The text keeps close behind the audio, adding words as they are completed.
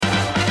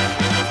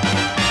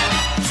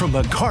From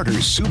the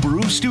Carter's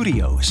Subaru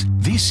Studios,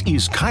 this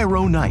is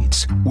Cairo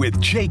Nights with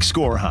Jake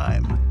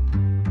Skorheim.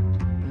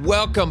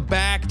 Welcome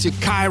back to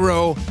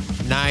Cairo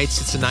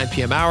Nights. It's the 9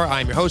 p.m. hour.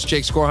 I'm your host,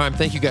 Jake Skorheim.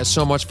 Thank you guys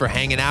so much for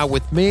hanging out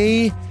with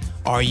me.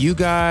 Are you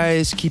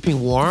guys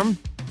keeping warm?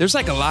 There's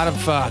like a lot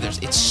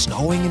of, it's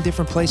snowing in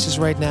different places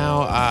right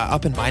now.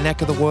 Up in my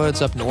neck of the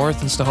woods, up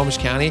north in Snohomish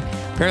County.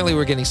 Apparently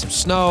we're getting some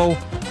snow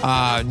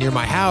near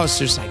my house.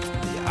 There's like,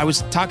 I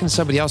was talking to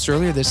somebody else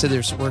earlier. They said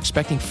we're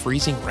expecting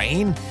freezing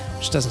rain,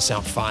 which doesn't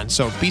sound fun.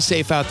 So be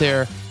safe out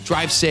there.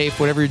 Drive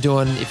safe, whatever you're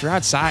doing. If you're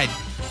outside,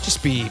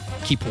 just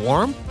keep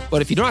warm.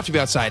 But if you don't have to be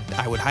outside,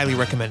 I would highly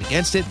recommend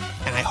against it.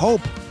 And I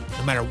hope,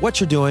 no matter what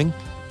you're doing,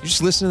 you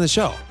just listen to the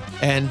show.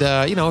 And,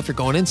 if you're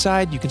going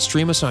inside, you can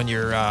stream us on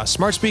your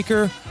smart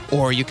speaker,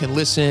 or you can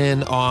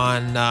listen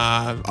on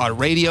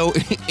radio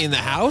in the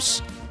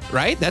house,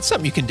 right? That's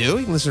something you can do.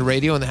 You can listen to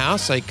radio in the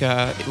house, like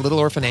Little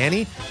Orphan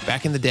Annie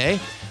back in the day.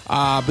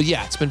 But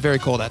yeah, it's been very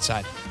cold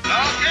outside.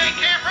 Okay,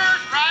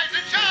 campers, rise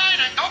and shine,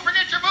 and don't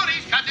forget your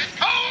booties, because it's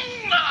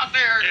cold out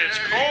there. It's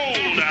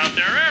cold out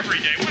there every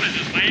day. What is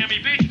this, Miami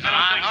Beach?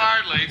 Not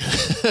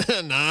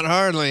hardly. Not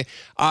hardly.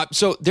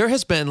 So there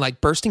has been like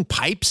bursting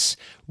pipes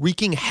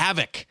wreaking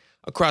havoc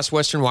across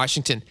Western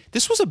Washington.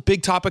 This was a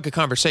big topic of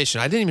conversation.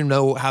 I didn't even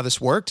know how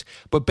this worked,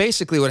 but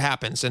basically what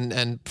happens,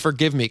 and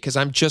forgive me because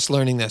I'm just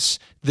learning this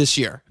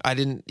year. I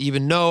didn't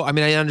even know. I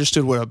mean, I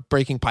understood what a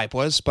breaking pipe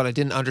was, but I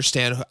didn't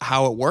understand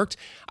how it worked.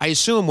 I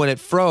assume when it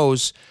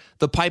froze,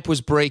 the pipe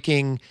was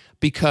breaking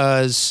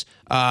because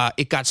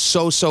it got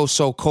so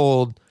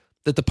cold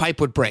that the pipe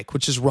would break,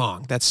 which is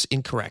wrong. That's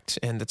incorrect,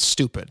 and that's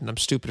stupid, and I'm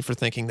stupid for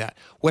thinking that.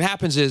 What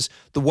happens is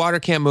the water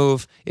can't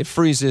move, it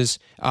freezes.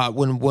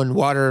 When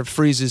water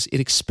freezes,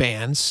 it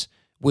expands,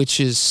 which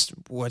is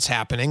what's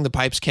happening. The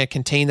pipes can't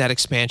contain that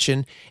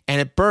expansion, and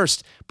it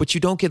bursts, but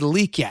you don't get a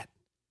leak yet.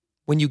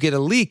 When you get a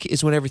leak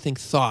is when everything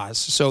thaws.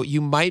 So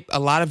a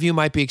lot of you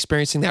might be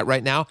experiencing that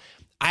right now.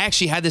 I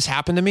actually had this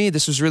happen to me.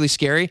 This was really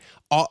scary.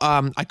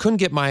 I couldn't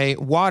get my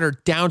water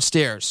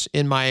downstairs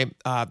in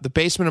the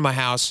basement of my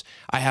house.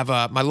 I have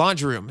my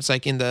laundry room. It's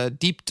like in the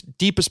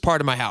deepest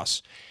part of my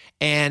house.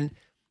 And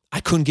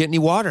I couldn't get any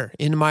water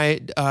in my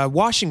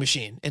washing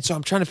machine. And so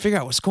I'm trying to figure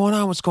out what's going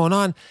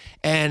on.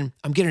 And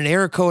I'm getting an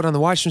error code on the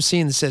washing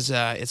machine that says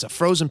it's a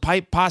frozen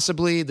pipe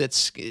possibly,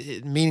 that's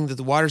meaning that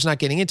the water's not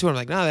getting into it. I'm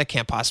like, no, that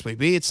can't possibly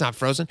be. It's not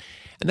frozen.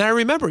 And then I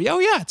remember,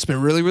 it's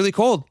been really, really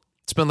cold.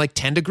 It's been like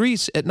 10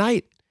 degrees at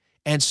night.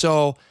 And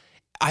so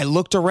I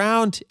looked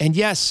around, and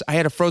yes, I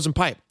had a frozen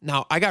pipe.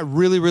 Now, I got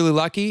really, really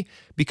lucky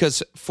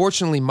because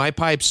fortunately my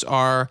pipes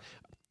are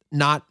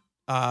not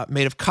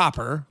made of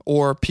copper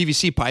or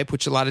PVC pipe,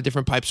 which a lot of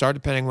different pipes are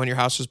depending on when your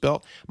house was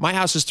built. My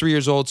house is 3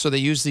 years old, so they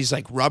use these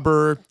like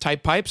rubber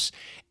type pipes,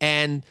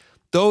 and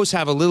those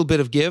have a little bit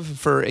of give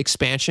for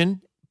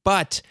expansion,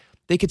 but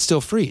they could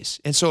still freeze.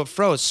 And so it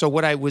froze. So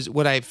what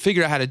I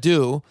figured out how to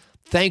do,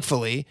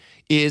 thankfully,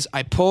 is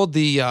I pulled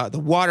the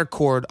water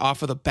cord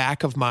off of the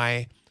back of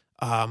my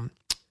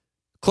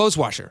clothes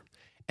washer,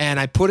 and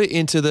I put it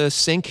into the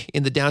sink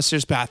in the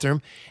downstairs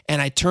bathroom,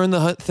 and I turned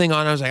the thing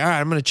on. I was like, all right,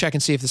 I'm going to check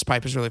and see if this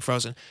pipe is really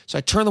frozen. So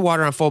I turned the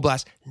water on full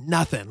blast.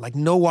 Nothing, like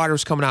no water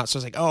was coming out. So I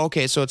was like, oh,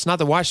 okay, so it's not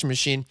the washing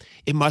machine.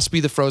 It must be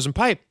the frozen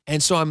pipe.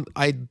 And so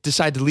I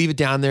decided to leave it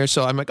down there.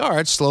 So I'm like, all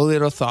right, slowly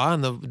it'll thaw,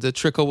 and the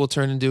trickle will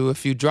turn into a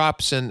few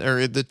drops,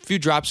 or the few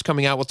drops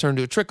coming out will turn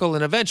into a trickle,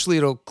 and eventually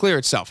it'll clear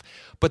itself.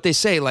 But they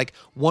say like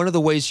one of the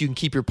ways you can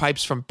keep your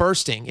pipes from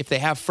bursting if they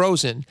have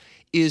frozen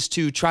is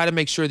to try to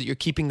make sure that you're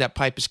keeping that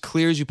pipe as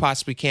clear as you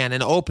possibly can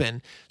and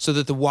open so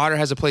that the water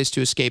has a place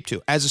to escape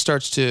to as it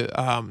starts to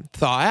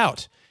thaw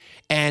out.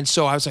 And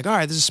so I was like, all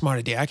right, this is a smart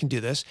idea. I can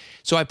do this.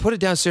 So I put it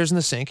downstairs in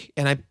the sink,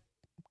 and I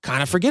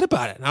kind of forget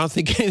about it. And I don't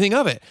think anything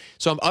of it.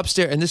 So I'm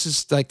upstairs, and this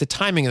is like the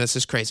timing of this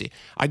is crazy.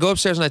 I go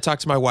upstairs and I talk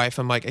to my wife.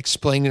 I'm like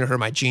explaining to her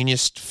my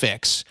genius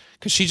fix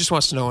because she just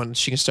wants to know when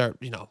she can start,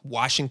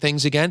 washing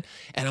things again.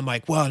 And I'm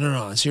like, well,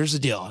 no, here's the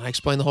deal. And I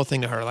explain the whole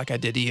thing to her like I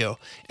did to you.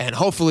 And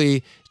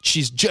hopefully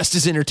she's just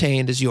as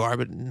entertained as you are,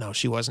 but no,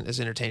 she wasn't as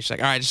entertained. She's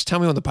like, all right, just tell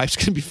me when the pipe's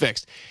going to be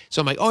fixed. So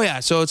I'm like, oh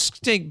yeah, so it's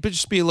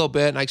just be a little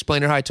bit. And I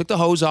explained to her how I took the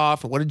hose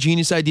off and what a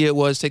genius idea it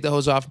was, take the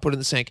hose off and put it in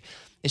the sink.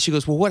 And she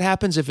goes, well, what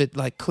happens if it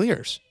like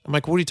clears? I'm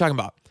like, what are you talking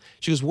about?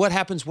 She goes, what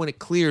happens when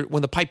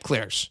the pipe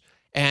clears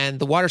and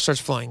the water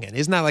starts flowing in?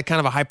 Isn't that like kind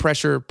of a high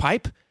pressure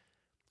pipe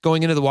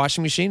going into the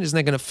washing machine? Isn't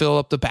that going to fill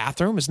up the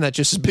bathroom? Isn't that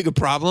just as big a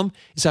problem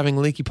as having a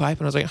leaky pipe?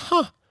 And I was like,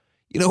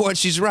 you know what?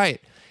 She's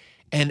right.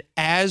 And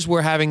as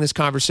we're having this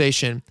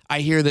conversation, I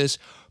hear this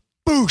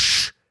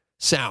boosh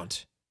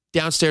sound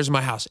downstairs in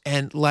my house.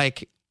 And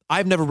like,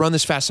 I've never run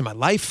this fast in my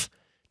life.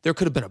 There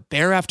could have been a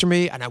bear after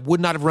me, and I would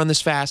not have run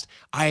this fast.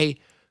 I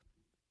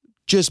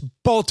just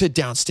bolted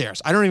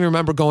downstairs. I don't even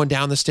remember going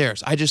down the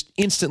stairs. I just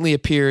instantly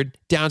appeared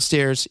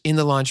downstairs in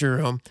the laundry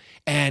room,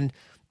 and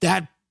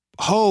that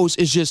hose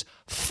is just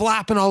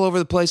flapping all over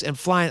the place and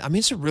flying. I mean,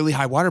 it's a really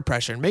high water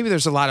pressure, and maybe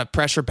there's a lot of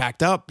pressure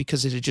backed up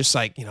because it had just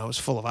like, it was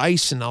full of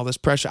ice and all this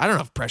pressure. I don't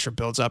know if pressure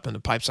builds up in the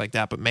pipes like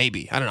that, but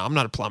maybe. I don't know. I'm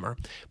not a plumber.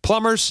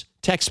 Plumbers,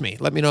 text me.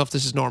 Let me know if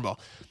this is normal.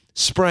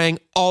 spraying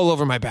all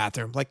over my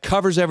bathroom, like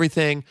covers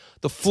everything.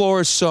 The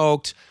floor is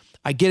soaked.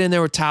 I get in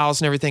there with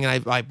towels and everything,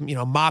 and I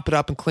mop it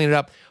up and clean it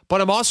up.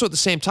 But I'm also at the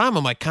same time,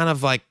 I'm like kind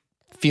of like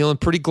feeling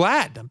pretty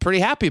glad. I'm pretty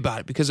happy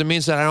about it because it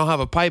means that I don't have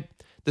a pipe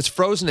that's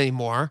frozen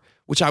anymore,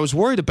 which I was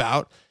worried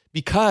about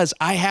because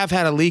I have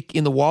had a leak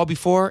in the wall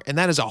before, and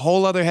that is a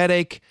whole other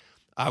headache.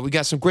 We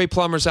got some great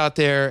plumbers out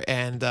there,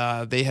 and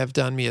they have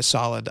done me a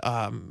solid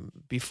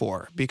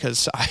before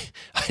because I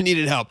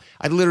needed help.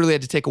 I literally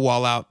had to take a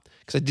wall out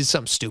because I did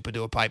something stupid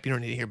to a pipe. You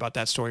don't need to hear about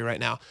that story right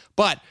now.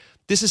 But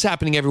this is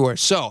happening everywhere.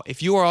 So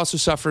if you are also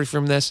suffering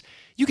from this,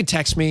 you can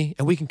text me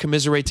and we can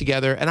commiserate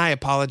together. And I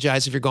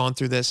apologize if you're going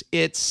through this.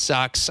 It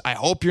sucks. I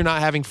hope you're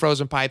not having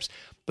frozen pipes,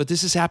 but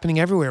this is happening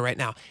everywhere right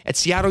now. At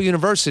Seattle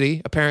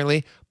University,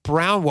 apparently,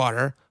 brown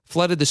water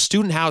flooded the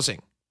student housing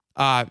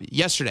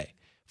yesterday,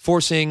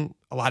 forcing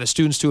a lot of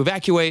students to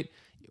evacuate.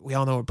 We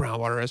all know what brown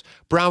water is.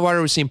 Brown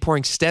water was seen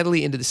pouring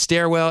steadily into the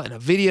stairwell in a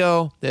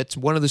video that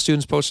one of the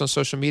students posted on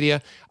social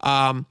media.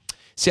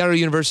 Seattle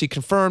University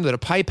confirmed that a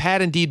pipe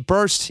had indeed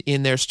burst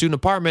in their student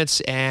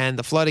apartments, and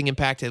the flooding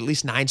impacted at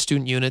least 9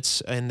 student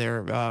units in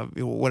their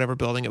whatever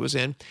building it was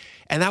in.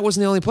 And that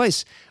wasn't the only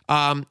place.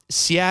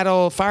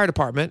 Seattle Fire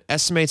Department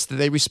estimates that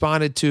they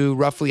responded to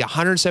roughly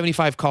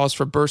 175 calls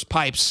for burst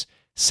pipes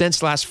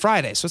since last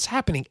Friday. So it's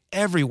happening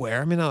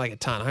everywhere. I mean, not like a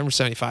ton.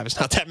 175 is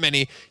not that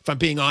many, if I'm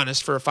being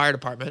honest, for a fire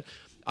department.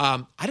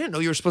 I didn't know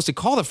you were supposed to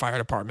call the fire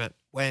department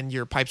when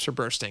your pipes are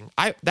bursting.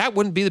 That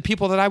wouldn't be the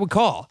people that I would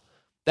call.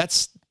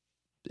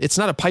 It's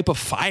not a pipe of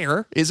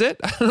fire, is it?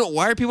 I don't know.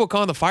 Why are people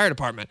calling the fire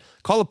department?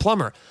 Call a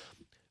plumber.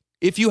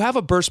 If you have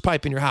a burst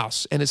pipe in your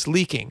house and it's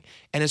leaking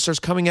and it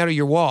starts coming out of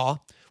your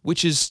wall,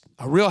 which is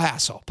a real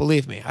hassle,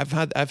 believe me, I've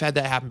had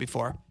that happen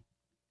before.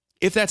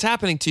 If that's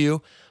happening to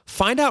you,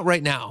 find out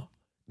right now,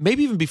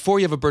 maybe even before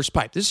you have a burst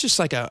pipe. This is just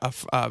like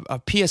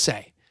a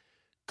PSA.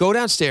 Go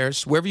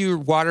downstairs, wherever your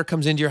water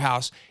comes into your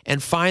house,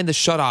 and find the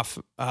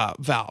shutoff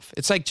valve.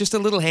 It's like just a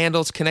little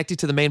handle. It's connected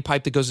to the main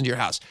pipe that goes into your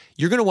house.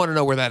 You're going to want to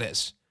know where that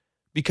is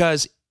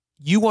because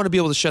you want to be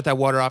able to shut that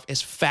water off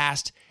as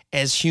fast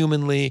as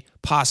humanly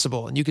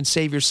possible. And you can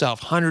save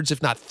yourself hundreds,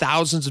 if not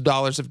thousands of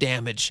dollars of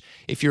damage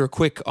if you're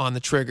quick on the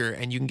trigger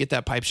and you can get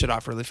that pipe shut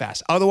off really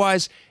fast.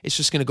 Otherwise, it's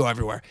just going to go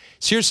everywhere.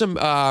 So here's some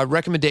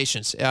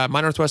recommendations.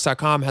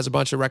 MyNorthwest.com has a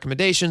bunch of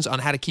recommendations on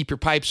how to keep your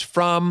pipes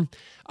from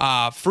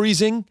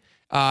freezing.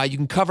 You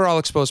can cover all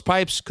exposed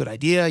pipes. Good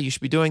idea. You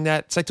should be doing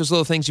that. It's like those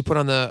little things you put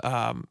on the,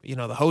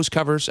 the hose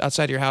covers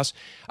outside your house.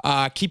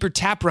 Keep your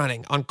tap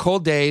running on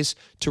cold days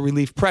to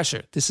relieve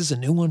pressure. This is a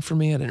new one for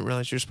me. I didn't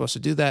realize you're supposed to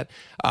do that.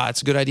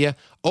 It's a good idea.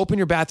 Open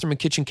your bathroom and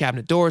kitchen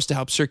cabinet doors to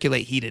help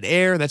circulate heated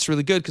air. That's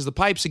really good because the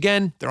pipes,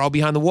 again, they're all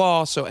behind the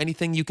wall. So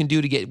anything you can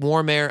do to get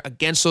warm air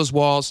against those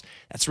walls,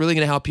 that's really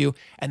going to help you.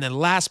 And then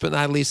last but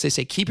not least, they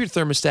say keep your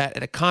thermostat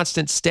at a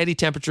constant, steady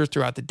temperature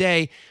throughout the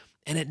day.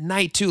 And at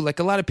night, too, like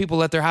a lot of people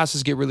let their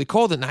houses get really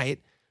cold at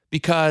night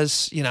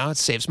because, it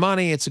saves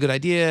money. It's a good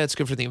idea. It's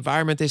good for the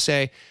environment, they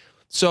say.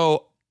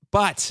 So,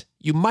 but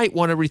you might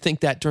want to rethink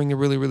that during the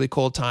really, really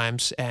cold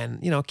times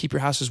and, keep your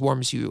house as warm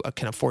as you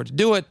can afford to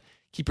do it.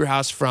 Keep your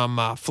house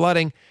from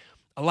flooding.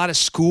 A lot of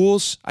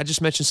schools, I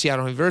just mentioned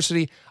Seattle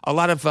University, a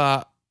lot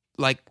of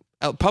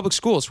public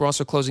schools were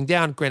also closing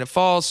down. Granite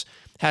Falls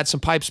had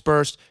some pipes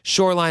burst.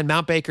 Shoreline,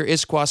 Mount Baker,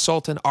 Issaquah,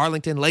 Sultan,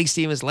 Arlington, Lake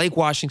Stevens, Lake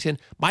Washington.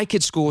 My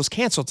kid's school was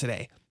canceled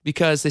today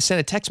because they sent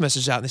a text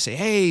message out and they say,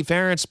 hey,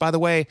 parents, by the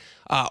way,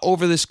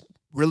 over this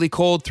really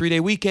cold 3-day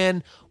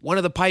weekend, one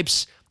of the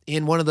pipes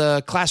in one of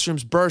the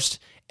classrooms burst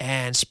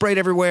and sprayed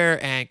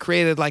everywhere and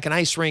created like an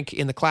ice rink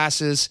in the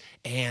classes.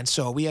 And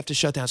so we have to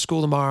shut down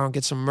school tomorrow and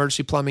get some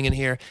emergency plumbing in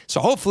here. So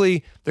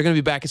hopefully they're going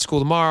to be back at school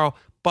tomorrow,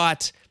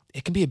 but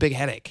it can be a big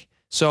headache.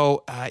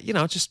 So,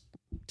 just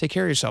take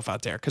care of yourself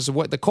out there because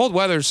the cold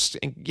weather's,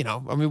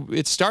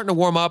 it's starting to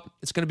warm up.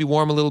 It's going to be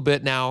warm a little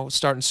bit now,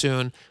 starting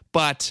soon,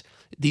 but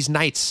these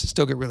nights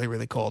still get really,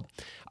 really cold.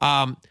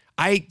 I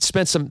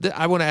want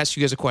to ask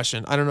you guys a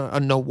question. I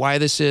don't know why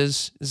this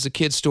is. This is a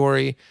kid's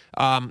story.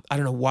 I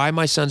don't know why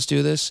my sons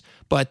do this,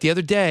 but the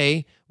other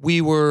day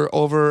we were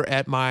over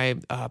at my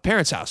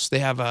parents' house. They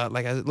have a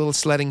little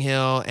sledding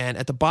hill, and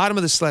at the bottom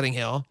of the sledding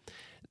hill,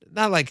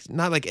 not like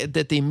at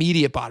the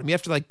immediate bottom. You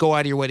have to go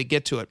out of your way to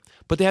get to it.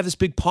 But they have this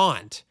big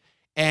pond.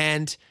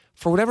 And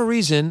for whatever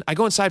reason, I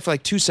go inside for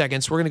 2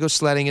 seconds. We're going to go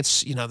sledding.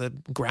 It's, the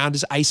ground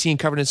is icy and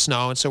covered in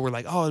snow. And so we're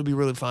like, oh, it'll be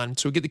really fun.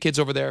 So we get the kids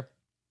over there.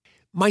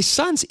 My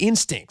son's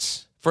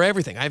instincts for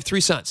everything, I have 3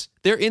 sons.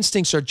 Their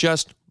instincts are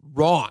just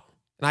wrong.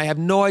 And I have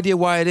no idea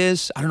why it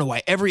is. I don't know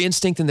why every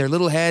instinct in their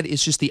little head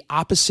is just the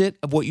opposite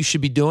of what you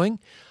should be doing.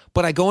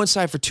 But I go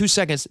inside for 2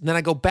 seconds, and then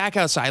I go back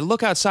outside. I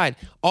look outside.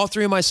 All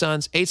 3 of my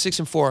sons, 8, 6,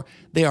 and 4,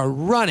 they are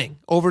running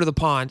over to the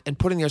pond and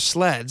putting their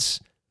sleds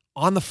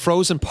on the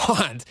frozen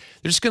pond.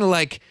 They're just going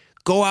to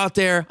go out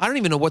there. I don't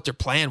even know what their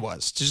plan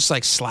was, to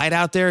just slide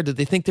out there. Did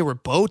they think they were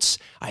boats?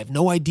 I have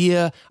no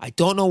idea. I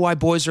don't know why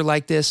boys are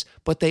like this,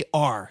 but they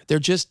are. They're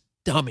just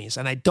dummies,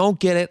 and I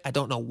don't get it. I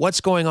don't know what's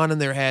going on in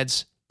their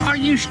heads. Are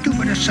you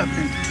stupid or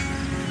something?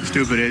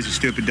 Stupid is,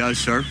 stupid does,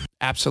 sir.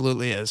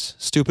 Absolutely is.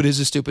 Stupid is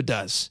as stupid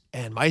does.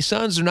 And my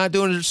sons are not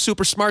doing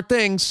super smart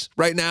things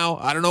right now.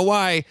 I don't know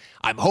why.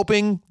 I'm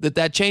hoping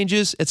that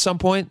changes at some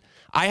point.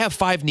 I have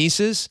 5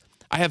 nieces.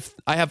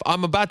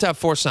 I'm about to have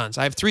 4 sons.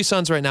 I have 3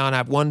 sons right now, and I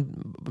have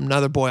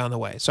another boy on the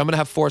way. So I'm going to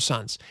have 4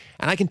 sons.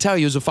 And I can tell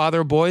you, as a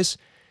father of boys,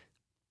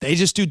 they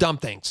just do dumb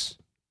things.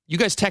 You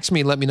guys text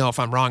me and let me know if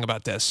I'm wrong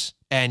about this.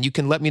 And you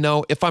can let me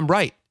know if I'm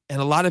right. And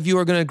a lot of you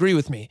are going to agree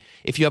with me.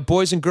 If you have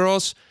boys and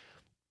girls,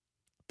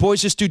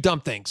 boys just do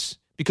dumb things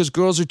because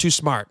girls are too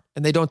smart,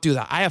 and they don't do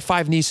that. I have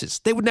 5 nieces.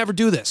 They would never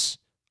do this.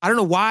 I don't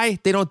know why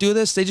they don't do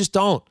this. They just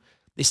don't.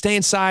 They stay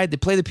inside. They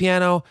play the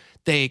piano.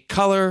 They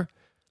color.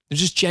 They're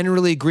just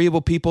generally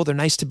agreeable people. They're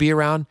nice to be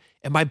around.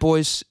 And my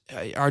boys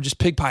are just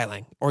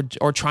pigpiling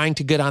or trying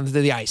to get onto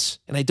the ice.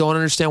 And I don't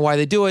understand why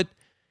they do it.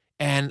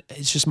 And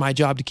it's just my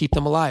job to keep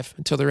them alive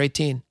until they're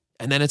 18.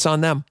 And then it's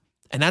on them.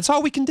 And that's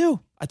all we can do.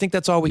 I think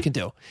that's all we can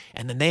do.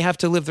 And then they have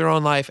to live their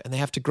own life, and they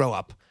have to grow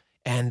up.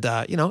 And,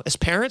 as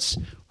parents,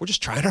 we're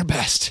just trying our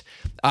best.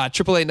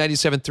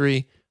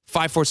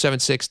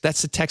 888-973-5476.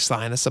 That's the text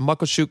line. That's the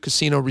Muckleshoot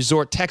Casino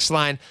Resort text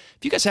line.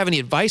 If you guys have any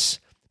advice,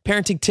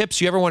 parenting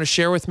tips you ever want to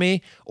share with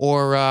me,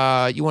 or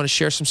you want to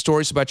share some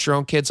stories about your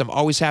own kids, I'm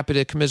always happy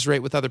to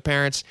commiserate with other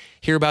parents,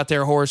 hear about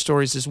their horror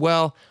stories as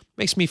well.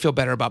 Makes me feel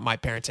better about my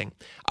parenting.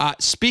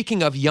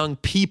 Speaking of young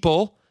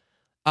people,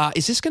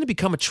 is this going to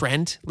become a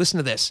trend? Listen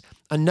to this.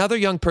 Another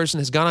young person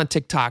has gone on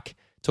TikTok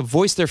to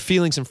voice their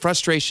feelings and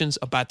frustrations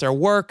about their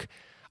work.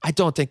 I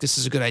don't think this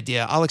is a good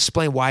idea. I'll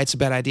explain why it's a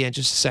bad idea in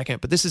just a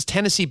second. But this is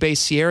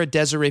Tennessee-based Sierra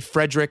Desiree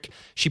Frederick.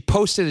 She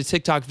posted a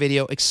TikTok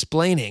video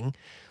explaining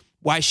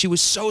why she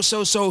was so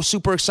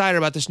super excited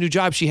about this new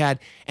job she had.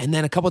 And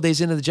then a couple of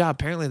days into the job,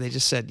 apparently they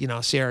just said,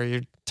 Sierra,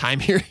 your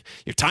time here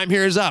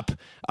is up.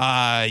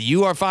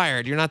 You are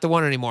fired. You're not the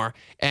one anymore.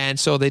 And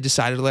so they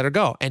decided to let her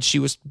go. And she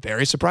was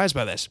very surprised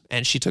by this.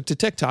 And she took to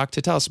TikTok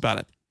to tell us about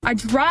it. I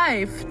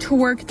drive to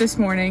work this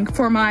morning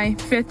for my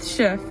 5th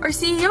shift. Our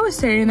CEO is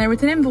standing there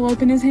with an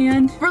envelope in his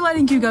hand. We're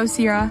letting you go,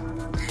 Sierra.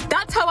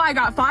 That's how I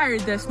got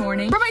fired this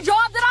morning. For my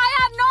job that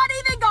I have not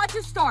even got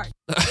to start.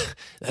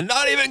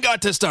 Not even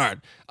got to start.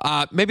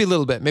 Maybe a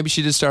little bit. Maybe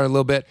she did start a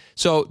little bit.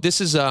 So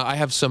this is, I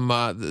have some,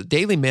 the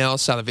Daily Mail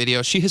saw the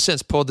video. She has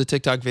since pulled the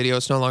TikTok video.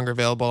 It's no longer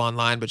available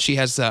online, but she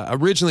has,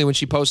 originally when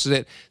she posted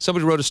it,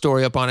 somebody wrote a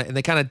story up on it, and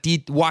they kind of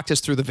walked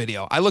us through the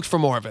video. I looked for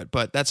more of it,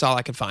 but that's all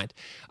I could find.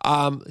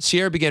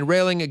 Sierra began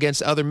railing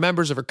against other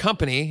members of her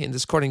company, and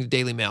this according to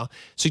Daily Mail,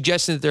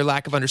 suggesting that their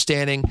lack of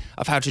understanding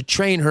of how to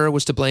train her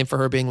was to blame for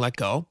her being let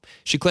go.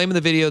 She claimed in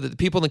the video that the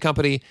people in the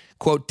company,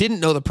 quote, didn't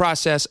know the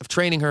process of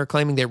training her,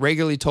 claiming they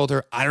regularly told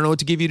her, I don't know what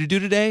to give you to do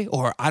today,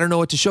 or I don't know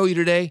what to show you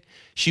today.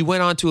 She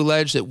went on to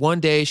allege that one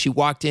day she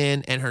walked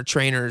in and her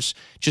trainers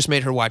just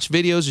made her watch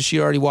videos that she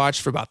already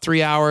watched for about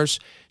 3 hours.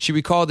 She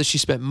recalled that she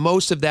spent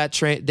most of that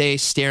day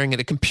staring at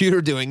a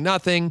computer doing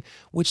nothing,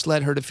 which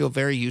led her to feel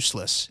very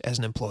useless as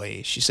an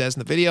employee. She says in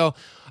the video,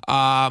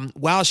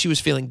 while she was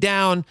feeling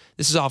down,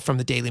 this is all from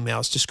the Daily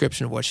Mail's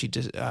description of what she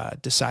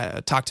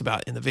talked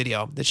about in the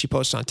video that she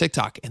posted on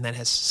TikTok and then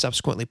has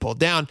subsequently pulled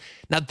down.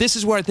 Now, this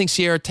is where I think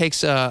Sierra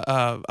takes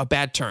a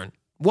bad turn.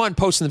 One,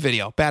 posting the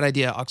video. Bad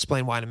idea. I'll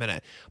explain why in a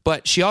minute.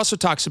 But she also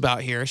talks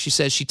about here, she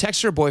says she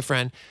texted her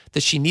boyfriend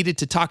that she needed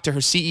to talk to her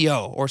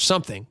CEO or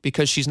something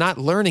because she's not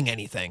learning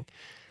anything.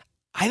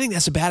 I think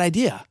that's a bad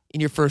idea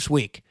in your first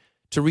week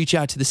to reach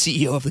out to the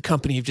CEO of the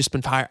company you've just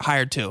been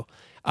hired to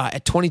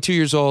at 22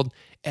 years old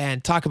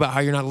and talk about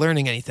how you're not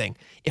learning anything.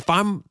 If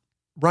I'm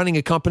running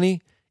a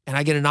company and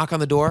I get a knock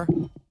on the door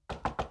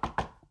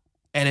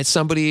and it's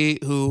somebody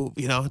who,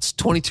 it's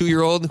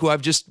 22-year-old who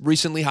I've just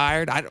recently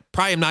hired, I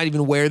probably am not even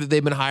aware that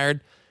they've been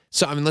hired.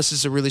 So, unless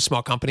it's a really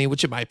small company,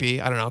 which it might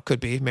be, I don't know, it could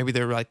be. Maybe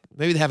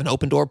maybe they have an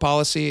open door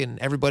policy and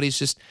everybody's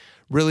just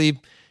really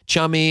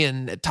chummy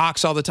and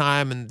talks all the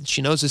time and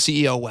she knows the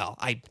CEO well.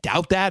 I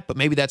doubt that, but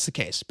maybe that's the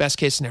case. Best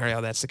case scenario,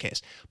 that's the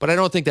case. But I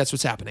don't think that's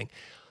what's happening.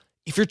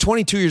 If you're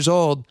 22 years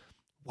old,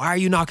 why are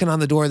you knocking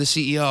on the door of the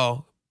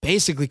CEO,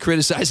 basically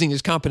criticizing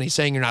his company,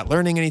 saying you're not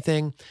learning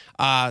anything?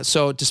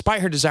 So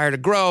despite her desire to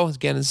grow,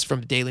 again, this is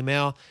from the Daily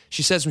Mail,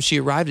 she says when she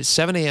arrived at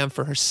 7 a.m.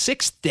 for her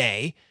 6th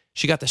day,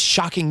 she got the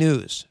shocking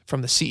news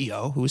from the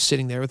CEO, who was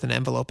sitting there with an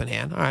envelope in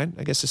hand. All right,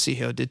 I guess the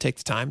CEO did take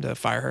the time to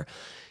fire her.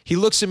 He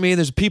looks at me,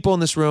 there's people in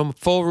this room,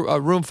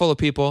 a room full of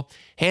people,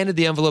 handed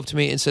the envelope to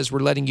me and says, we're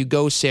letting you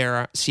go,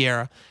 Sierra.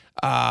 Sierra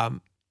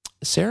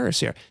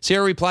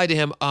replied to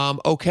him,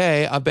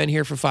 okay, I've been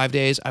here for 5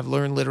 days. I've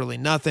learned literally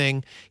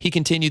nothing. He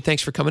continued,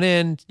 thanks for coming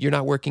in. You're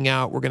not working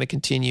out. We're going to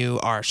continue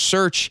our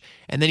search.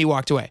 And then he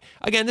walked away.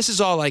 Again, this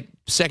is all like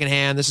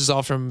secondhand. This is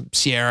all from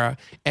Sierra.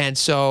 And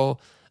so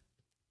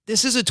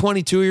this is a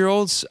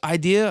 22-year-old's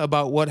idea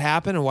about what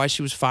happened and why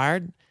she was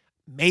fired.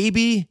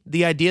 Maybe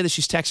the idea that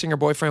she's texting her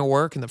boyfriend at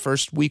work in the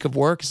first week of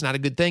work is not a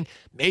good thing.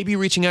 Maybe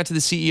reaching out to the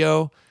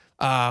CEO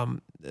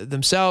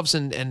themselves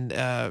and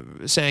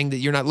saying that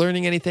you're not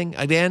learning anything.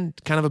 Again,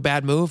 kind of a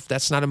bad move.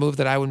 That's not a move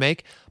that I would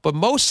make. But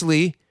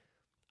mostly,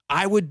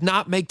 I would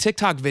not make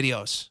TikTok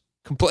videos.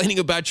 complaining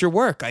about your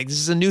work. Like, this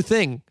is a new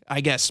thing,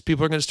 I guess,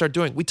 people are going to start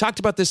doing. We talked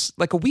about this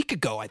like a week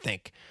ago, I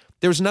think.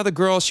 There was another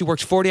girl. She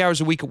works 40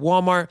 hours a week at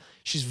Walmart.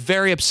 She's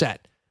very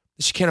upset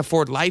that she can't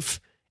afford life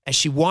as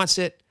she wants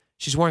it.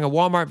 She's wearing a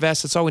Walmart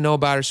vest. That's all we know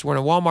about her. She's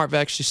wearing a Walmart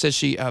vest. She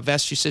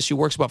says she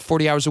works about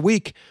 40 hours a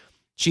week.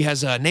 She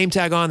has a name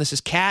tag on. This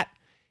is Kat,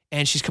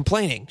 and she's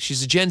complaining.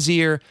 She's a Gen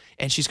Zer,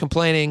 and she's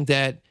complaining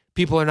that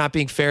people are not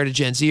being fair to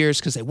Gen Zers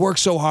because they work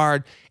so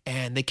hard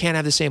and they can't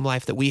have the same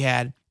life that we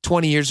had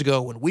 20 years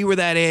ago when we were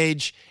that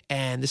age.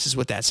 And this is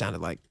what that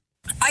sounded like.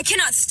 I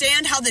cannot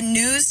stand how the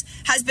news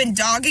has been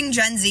dogging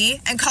Gen Z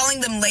and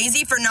calling them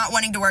lazy for not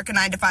wanting to work a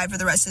 9-to-5 for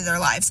the rest of their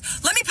lives.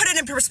 Let me put it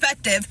in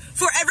perspective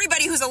for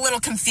everybody who's a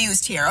little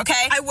confused here,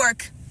 okay? I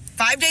work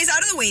 5 days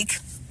out of the week,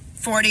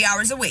 40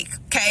 hours a week,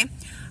 okay?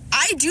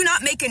 I do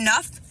not make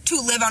enough to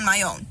live on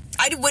my own.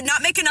 I would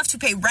not make enough to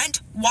pay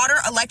rent, water,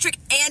 electric,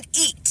 and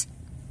eat.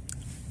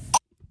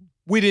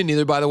 We didn't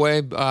either, by the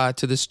way,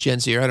 to this Gen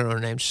Zer. I don't know her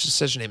name. She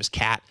says her name is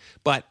Kat,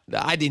 but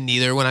I didn't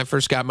either. When I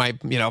first got my,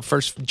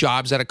 first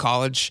jobs out of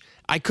college,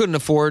 I couldn't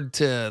afford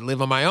to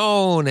live on my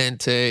own and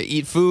to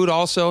eat food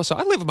also. So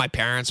I lived with my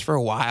parents for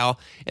a while,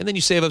 and then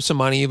you save up some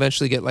money. You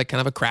eventually get like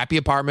kind of a crappy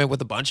apartment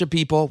with a bunch of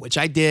people, which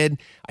I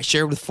did. I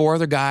shared with 4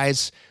 other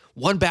guys,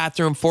 1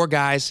 bathroom, 4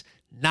 guys.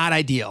 Not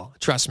ideal.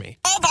 Trust me.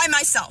 All by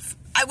myself.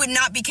 I would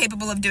not be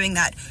capable of doing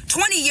that.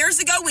 20 years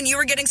ago, when you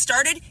were getting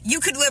started,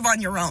 you could live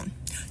on your own.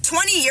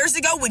 20 years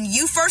ago, when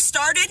you first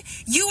started,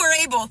 you were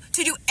able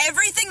to do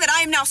everything that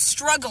I am now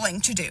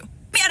struggling to do.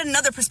 Let me add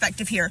another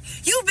perspective here.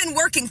 You've been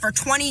working for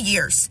 20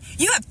 years.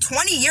 You have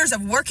 20 years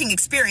of working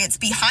experience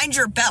behind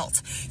your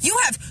belt. You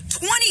have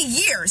 20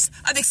 years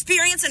of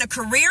experience in a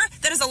career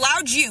that has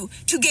allowed you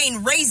to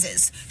gain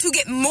raises, to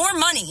get more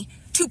money,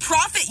 to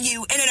profit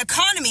you in an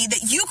economy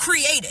that you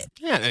created.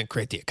 Yeah, I didn't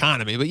create the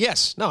economy, but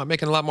yes, no, I'm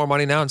making a lot more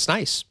money now. And it's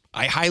nice.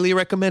 I highly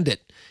recommend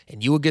it.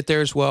 And you will get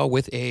there as well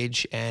with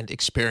age and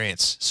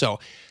experience. So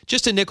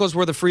just a nickel's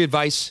worth of free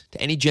advice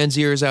to any Gen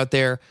Zers out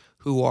there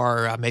who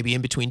are maybe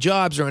in between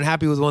jobs or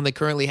unhappy with the one they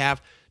currently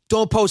have.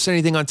 Don't post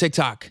anything on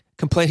TikTok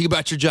complaining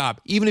about your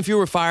job, even if you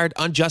were fired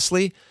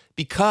unjustly,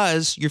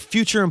 because your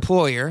future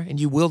employer, and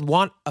you will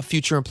want a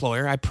future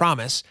employer, I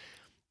promise,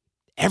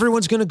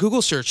 everyone's going to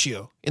Google search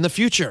you in the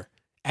future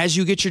as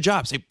you get your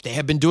jobs. They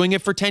have been doing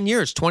it for 10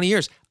 years, 20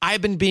 years.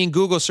 I've been being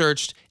Google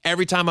searched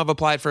every time I've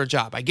applied for a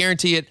job. I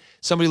guarantee it.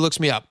 Somebody looks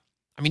me up.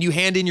 I mean, you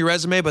hand in your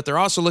resume, but they're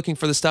also looking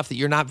for the stuff that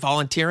you're not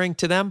volunteering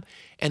to them.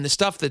 And the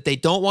stuff that they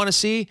don't want to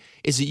see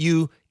is that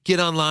you get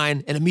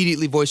online and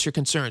immediately voice your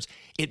concerns.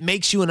 It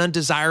makes you an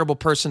undesirable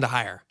person to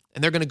hire.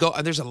 And they're going to go,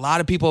 there's a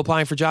lot of people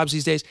applying for jobs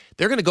these days.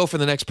 They're going to go for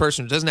the next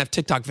person who doesn't have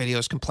TikTok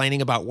videos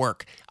complaining about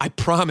work. I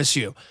promise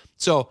you.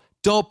 So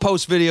don't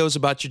post videos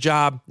about your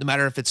job, no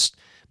matter if it's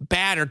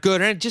bad or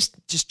good. Or just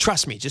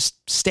trust me.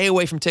 Just stay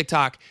away from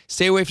TikTok.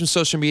 Stay away from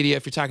social media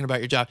if you're talking about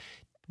your job.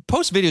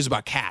 Post videos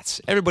about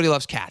cats. Everybody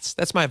loves cats.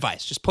 That's my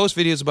advice. Just post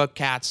videos about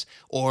cats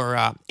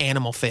or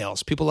animal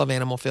fails. People love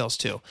animal fails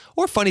too.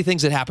 Or funny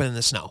things that happen in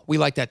the snow. We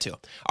like that too.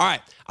 All right.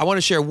 I want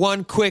to share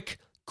one quick,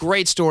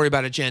 great story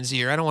about a Gen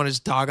Zer. I don't want to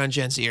just dog on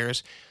Gen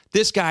Zers.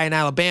 This guy in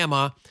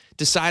Alabama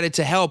decided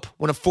to help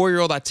when a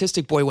 4-year-old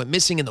autistic boy went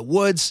missing in the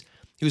woods.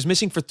 He was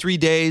missing for 3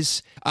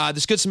 days.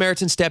 This Good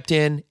Samaritan stepped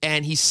in,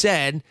 and he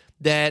said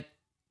that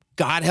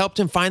God helped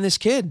him find this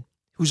kid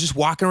who was just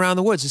walking around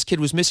the woods. This kid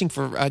was missing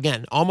for,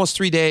 again, almost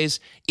 3 days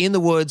in the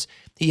woods.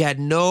 He had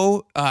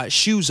no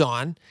shoes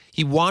on.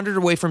 He wandered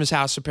away from his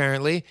house,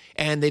 apparently,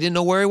 and they didn't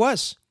know where he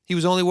was. He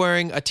was only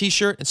wearing a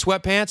T-shirt and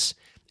sweatpants,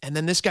 and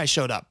then this guy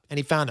showed up, and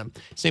he found him.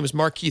 His name was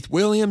Markeith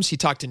Williams. He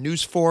talked to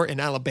News 4 in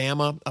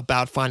Alabama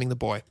about finding the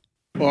boy.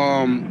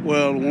 Well,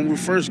 when we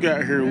first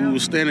got here, we were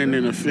standing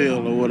in the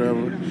field or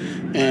whatever,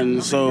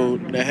 and so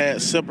they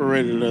had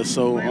separated us.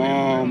 So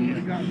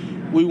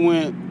we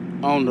went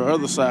on the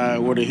other side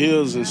where the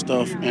hills and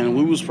stuff, and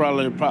we was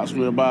probably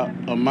approximately about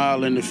a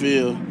mile in the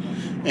field,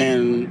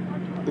 and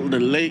the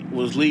lake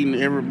was leading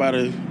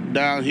everybody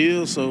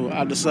downhill. So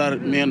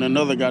me and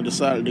another guy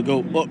decided to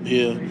go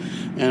uphill,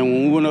 and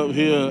when we went up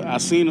here, I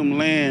seen him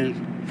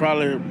land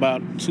probably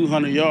about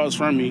 200 yards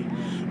from me.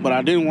 But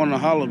I didn't want to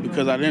holler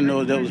because I didn't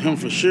know that was him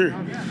for sure.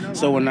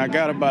 So when I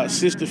got about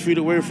 60 feet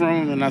away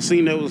from him and I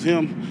seen that was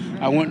him,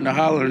 I went to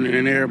hollering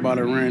and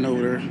everybody ran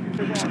over there.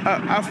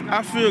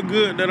 I feel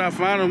good that I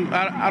found him.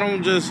 I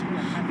don't just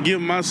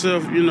give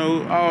myself,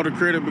 all the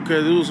credit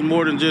because it was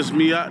more than just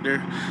me out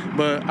there.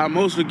 But I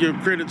mostly give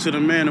credit to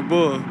the man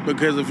above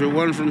because if it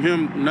wasn't from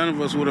him, none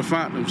of us would have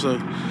found him. So,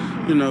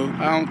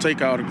 I don't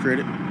take all the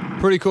credit.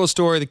 Pretty cool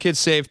story. The kid's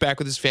safe, back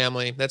with his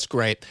family. That's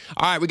great.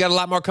 All right, we got a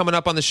lot more coming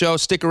up on the show.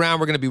 Stick around.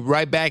 We're going to be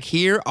right back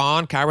here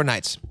on Cairo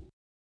Nights.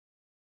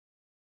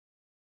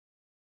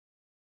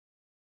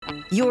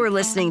 You're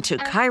listening to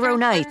Cairo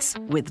Nights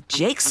with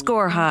Jake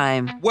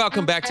Skorheim.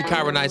 Welcome back to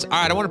Cairo Nights. All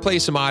right, I want to play you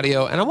some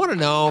audio, and I want to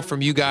know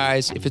from you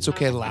guys if it's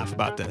okay to laugh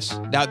about this.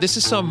 Now, this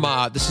is some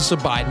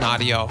Biden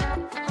audio,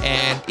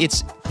 and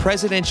it's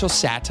presidential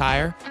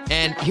satire.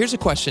 And here's a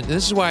question.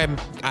 This is why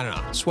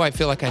this is why I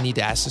feel like I need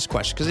to ask this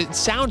question, because it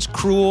sounds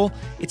cruel.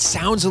 It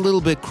sounds a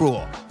little bit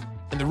cruel.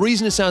 And the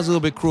reason it sounds a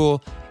little bit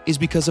cruel is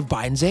because of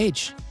Biden's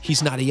age.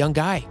 He's not a young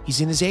guy.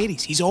 He's in his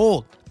 80s. He's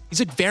old. He's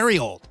like very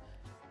old.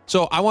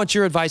 So I want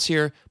your advice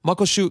here.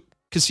 Muckleshoot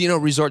Casino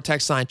Resort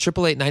text line,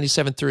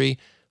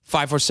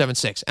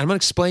 888-973-5476. And I'm going to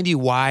explain to you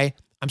why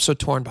I'm so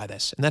torn by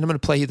this. And then I'm going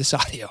to play you this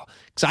audio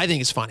because I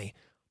think it's funny.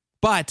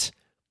 But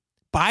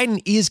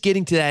Biden is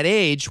getting to that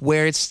age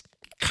where it's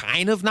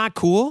kind of not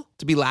cool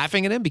to be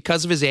laughing at him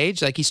because of his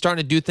age. Like he's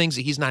starting to do things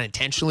that he's not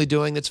intentionally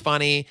doing that's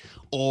funny,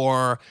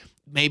 or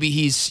maybe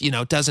he's,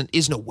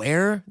 isn't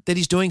aware that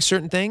he's doing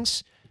certain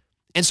things.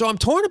 And so I'm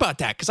torn about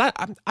that because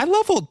I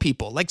love old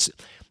people. Like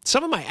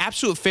some of my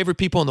absolute favorite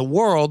people in the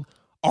world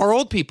are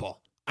old people.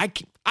 I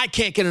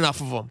can't get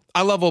enough of them.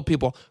 I love old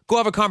people. Go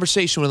have a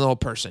conversation with an old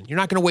person. You're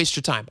not going to waste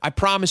your time. I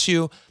promise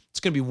you it's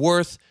going to be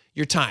worth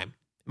your time.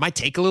 It might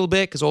take a little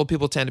bit because old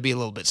people tend to be a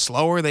little bit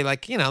slower. They they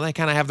kind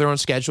of have their own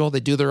schedule. They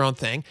do their own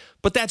thing.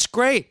 But that's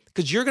great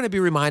because you're going to be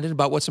reminded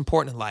about what's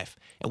important in life.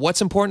 And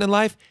what's important in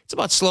life? It's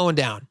about slowing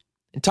down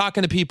and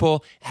talking to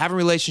people, having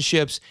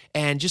relationships,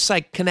 and just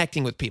like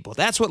connecting with people.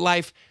 That's what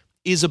life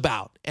is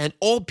about. And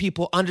old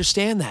people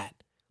understand that.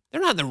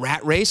 They're not in the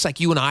rat race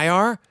like you and I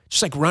are,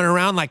 just like running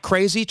around like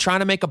crazy, trying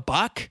to make a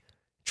buck,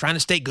 trying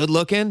to stay good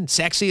looking,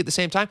 sexy at the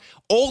same time.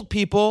 Old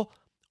people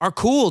are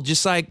cool,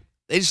 just like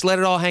they just let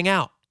it all hang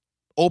out.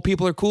 Old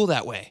people are cool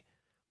that way.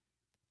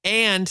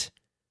 And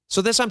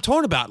so this I'm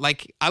torn about.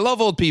 Like, I love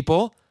old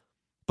people,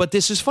 but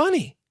this is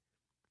funny.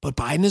 But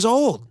Biden is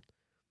old.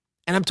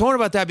 And I'm torn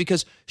about that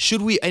because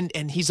should we,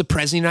 and he's the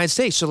president of the United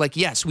States. So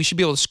yes, we should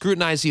be able to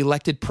scrutinize the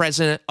elected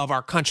president of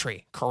our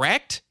country,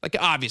 correct?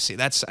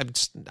 Obviously,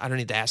 I don't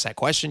need to ask that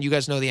question. You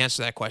guys know the answer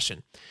to that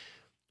question.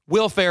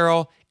 Will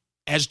Ferrell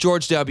as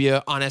George W.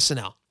 on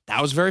SNL.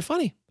 That was very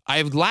funny.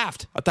 I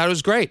laughed. I thought it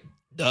was great.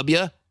 W.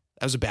 That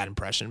was a bad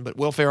impression, but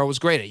Will Ferrell was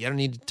great at it. I don't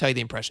need to tell you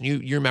the impression.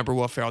 You remember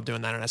Will Ferrell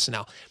doing that on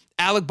SNL.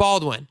 Alec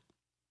Baldwin.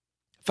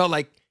 Felt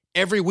like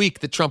every week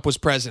that Trump was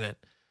president.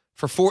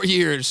 For 4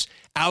 years,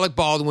 Alec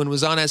Baldwin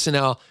was on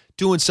SNL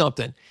doing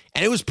something.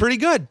 And it was pretty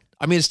good.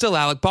 I mean, it's still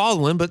Alec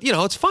Baldwin, but,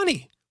 it's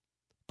funny.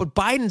 But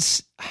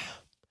Biden's,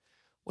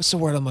 what's the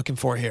word I'm looking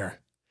for here?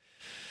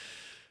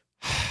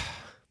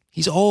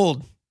 He's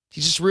old.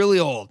 He's just really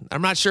old.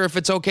 I'm not sure if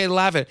it's okay to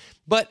laugh at.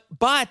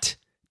 But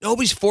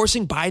nobody's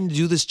forcing Biden to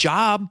do this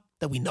job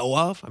that we know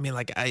of. I mean,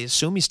 I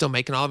assume he's still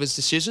making all of his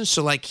decisions.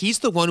 So, he's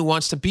the one who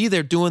wants to be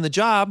there doing the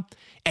job.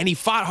 And he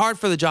fought hard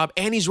for the job,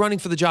 and he's running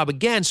for the job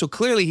again. So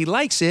clearly he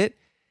likes it.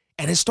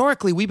 And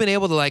historically, we've been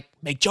able to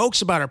make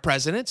jokes about our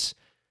presidents.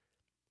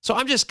 So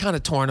I'm just kind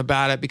of torn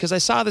about it because I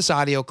saw this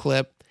audio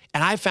clip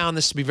and I found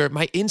this to be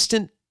my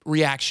instant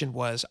reaction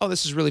was, oh,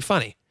 this is really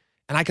funny.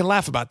 And I can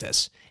laugh about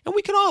this. And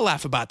we can all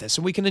laugh about this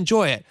and we can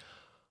enjoy it.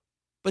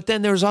 But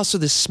then there's also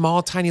this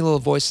small, tiny little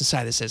voice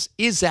inside that says,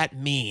 is that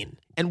mean?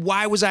 And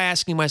why was I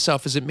asking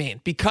myself, is it mean?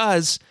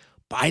 Because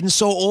Biden's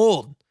so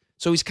old.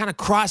 So he's kind of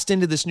crossed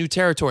into this new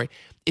territory.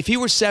 If he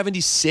were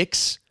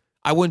 76,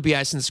 I wouldn't be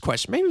asking this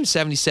question. Maybe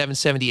 77,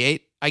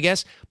 78, I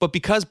guess. But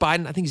because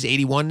Biden, I think he's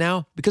 81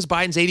 now. Because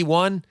Biden's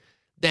 81,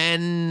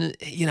 then,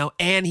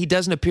 and he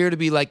doesn't appear to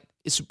be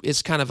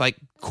it's kind of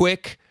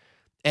quick.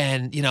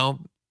 And,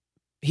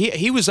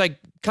 he was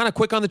kind of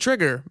quick on the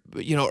trigger,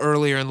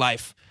 earlier in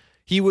life.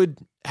 He would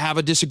have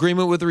a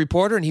disagreement with a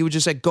reporter and he would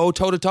just go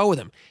toe to toe with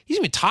him. He's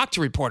even talked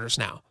to reporters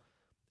now.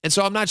 And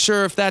so I'm not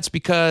sure if that's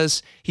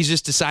because he's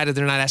just decided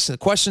they're not asking the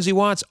questions he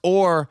wants,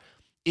 or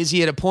is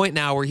he at a point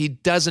now where he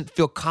doesn't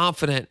feel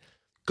confident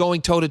going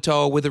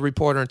toe-to-toe with a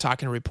reporter and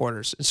talking to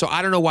reporters? And so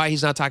I don't know why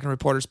he's not talking to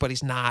reporters, but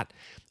he's not.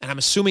 And I'm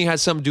assuming it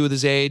has something to do with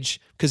his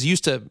age because he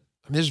used to,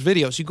 there's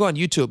videos. You go on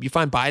YouTube, you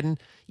find Biden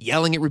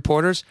yelling at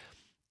reporters.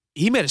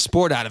 He made a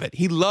sport out of it.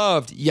 He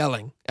loved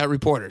yelling at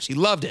reporters. He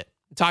loved it.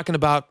 Talking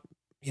about,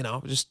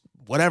 just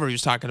whatever he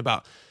was talking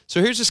about.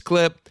 So here's this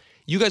clip.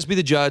 You guys be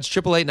the judge,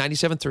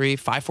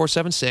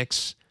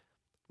 888-973-5476.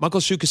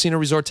 Muckleshoot Casino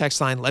Resort text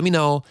line. Let me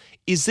know,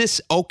 is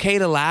this okay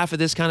to laugh at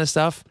this kind of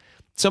stuff?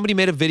 Somebody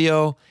made a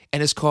video,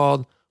 and it's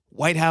called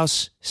White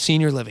House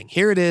Senior Living.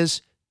 Here it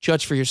is.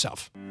 Judge for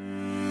yourself.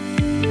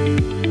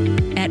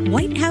 At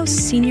White House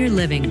Senior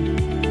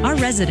Living, our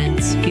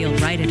residents feel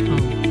right at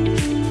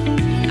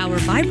home. Our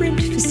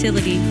vibrant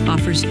facility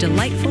offers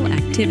delightful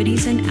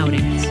activities and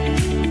outings.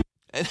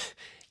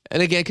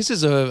 And again, because this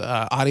is an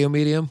audio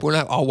medium, we're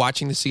not all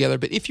watching this together,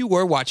 but if you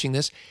were watching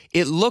this,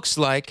 it looks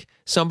like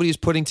somebody is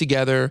putting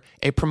together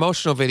a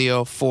promotional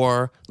video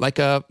for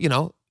a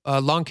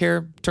long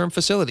care term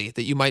facility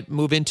that you might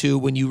move into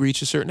when you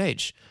reach a certain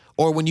age,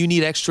 or when you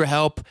need extra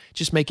help,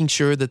 just making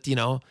sure that,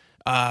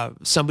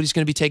 somebody's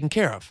going to be taken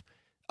care of.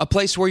 A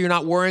place where you're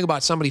not worrying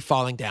about somebody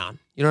falling down.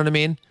 You know what I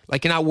mean?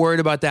 You're not worried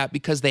about that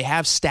because they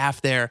have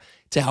staff there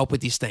to help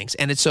with these things.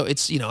 And it's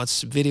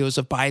videos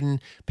of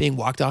Biden being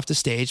walked off the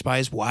stage by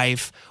his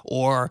wife,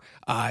 or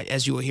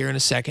as you will hear in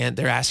a second,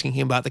 they're asking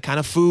him about the kind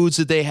of foods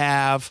that they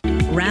have.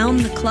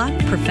 Round-the-clock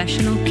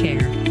professional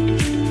care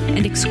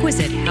and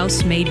exquisite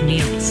house-made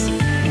meals.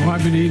 Well,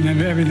 I've been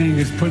eating everything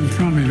that's put in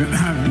front of me.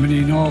 I've been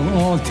eating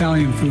all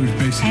Italian foods,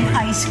 basically. And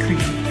ice cream.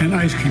 And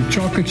ice cream,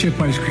 chocolate chip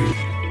ice cream.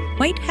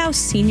 White House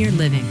Senior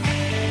Living,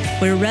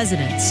 where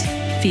residents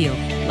feel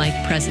like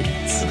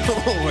presidents.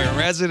 Where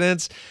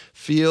residents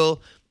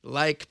feel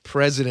like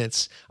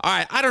presidents. All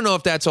right, I don't know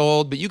if that's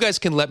old, but you guys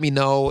can let me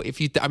know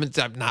if you, I'm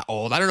not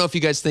old. I don't know if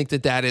you guys think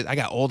that is, I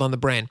got old on the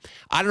brain.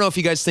 I don't know if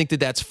you guys think that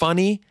that's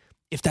funny,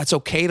 if that's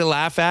okay to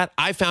laugh at.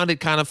 I found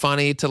it kind of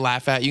funny to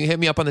laugh at. You can hit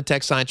me up on the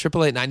text line,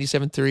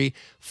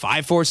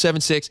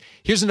 888-973-5476.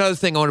 Here's another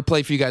thing I want to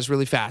play for you guys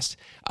really fast.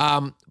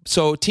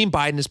 So Team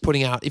Biden is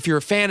putting out, if you're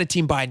a fan of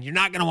Team Biden, you're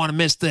not going to want to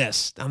miss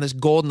this on this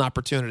golden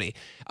opportunity.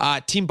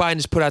 Team Biden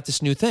has put out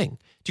this new thing.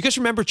 Do you guys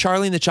remember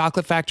Charlie and the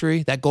Chocolate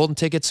Factory, that golden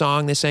ticket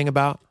song they sang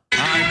about?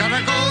 I got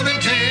a golden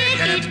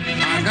ticket, I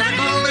got a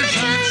golden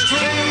chance to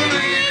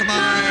make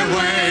my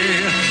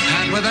way,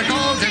 and with a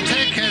golden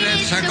ticket,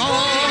 it's a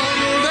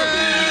golden day.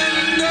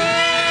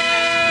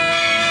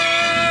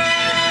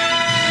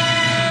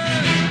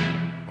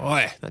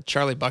 Boy, that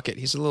Charlie Bucket,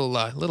 he's a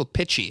little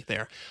pitchy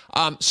there.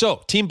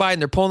 So Team Biden,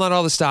 they're pulling out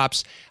all the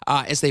stops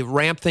as they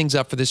ramp things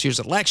up for this year's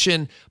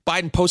election.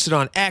 Biden posted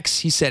on X,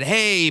 he said,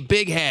 "Hey,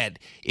 big head,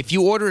 if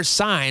you order a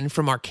sign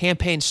from our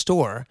campaign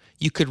store,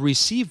 you could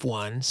receive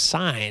one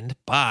signed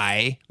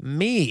by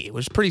me,"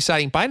 which is pretty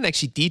exciting. Biden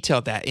actually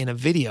detailed that in a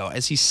video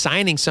as he's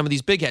signing some of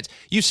these big heads.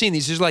 You've seen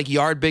these. There's like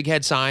yard big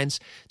head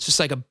signs. It's just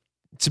like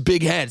it's a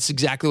big head. It's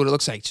exactly what it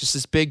looks like. It's just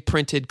this big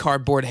printed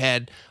cardboard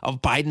head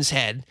of Biden's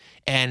head,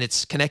 and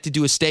it's connected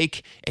to a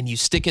stake, and you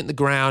stick it in the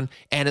ground,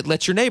 and it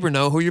lets your neighbor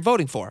know who you're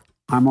voting for.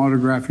 I'm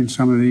autographing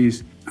some of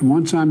these. And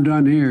once I'm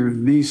done here,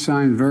 these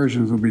signed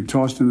versions will be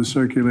tossed into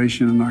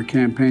circulation in our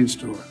campaign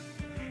store.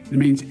 It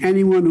means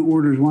anyone who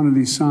orders one of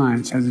these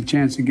signs has a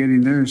chance of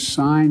getting theirs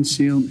signed,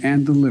 sealed,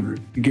 and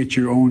delivered. You get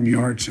your own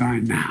yard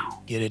sign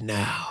now. Get it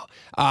now.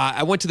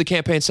 I went to the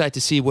campaign site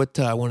to see what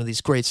one of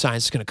these great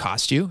signs is going to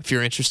cost you, if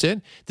you're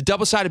interested. The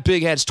double-sided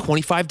big head is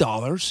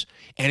 $25.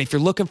 And if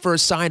you're looking for a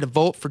sign to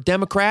vote for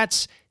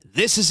Democrats,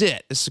 this is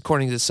it. This is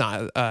according to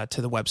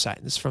the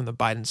website. This is from the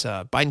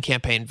Biden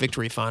campaign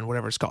victory fund,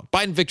 whatever it's called.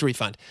 Biden victory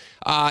fund.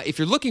 If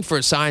you're looking for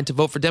a sign to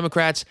vote for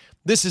Democrats,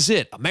 this is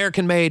it.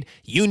 American-made,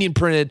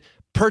 union-printed.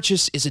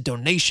 Purchase is a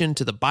donation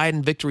to the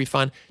Biden Victory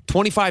Fund,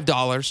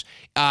 $25.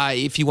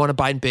 If you want a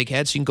Biden big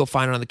head, so you can go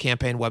find it on the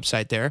campaign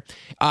website there.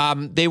 I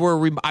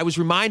was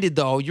reminded,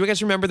 though, you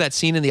guys remember that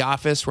scene in The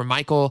Office where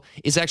Michael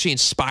is actually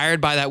inspired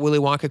by that Willy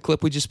Wonka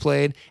clip we just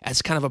played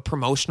as kind of a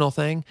promotional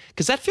thing?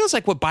 Because that feels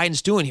like what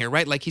Biden's doing here,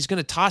 right? Like he's going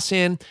to toss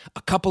in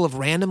a couple of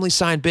randomly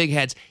signed big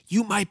heads.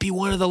 You might be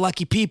one of the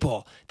lucky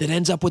people that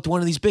ends up with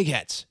one of these big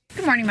heads.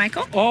 Good morning,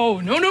 Michael.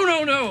 Oh,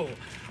 no.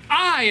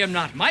 I am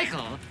not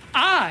Michael.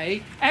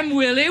 I am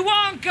Willy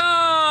Wonka!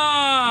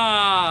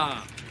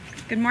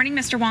 Good morning,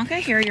 Mr. Wonka.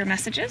 Here are your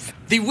messages.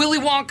 The Willy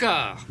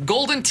Wonka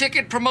golden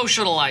ticket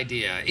promotional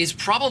idea is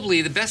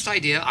probably the best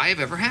idea I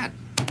have ever had.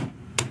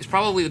 It's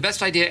probably the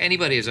best idea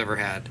anybody has ever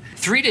had.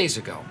 3 days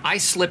ago, I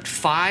slipped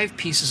 5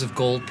 pieces of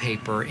gold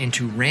paper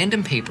into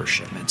random paper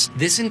shipments.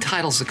 This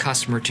entitles the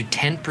customer to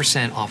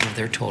 10% off of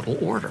their total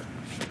order.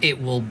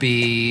 It will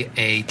be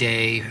a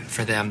day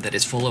for them that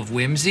is full of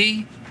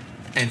whimsy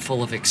and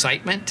full of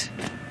excitement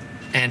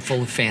and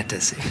full of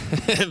fantasy.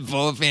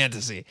 Full of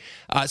fantasy.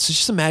 So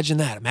just imagine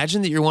that.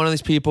 Imagine that you're one of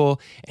these people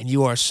and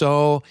you are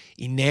so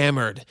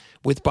enamored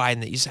with Biden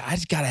that you say, I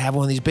just got to have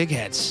one of these big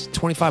heads.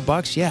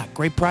 $25? Yeah,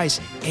 great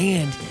price.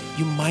 And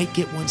you might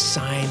get one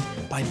signed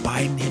by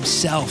Biden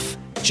himself,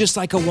 just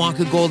like a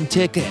Wonka golden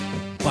ticket.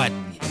 But,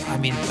 I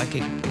mean, like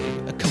a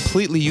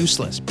completely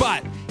useless.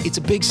 But it's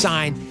a big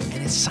sign,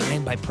 and it's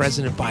signed by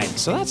President Biden.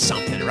 So that's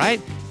something, right?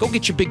 Go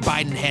get your big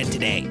Biden head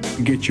today.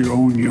 You get your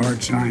own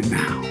yard sign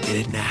now. Get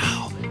it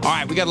now. All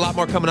right, we got a lot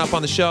more coming up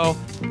on the show.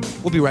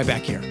 We'll be right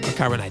back here on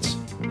Cairo Nights.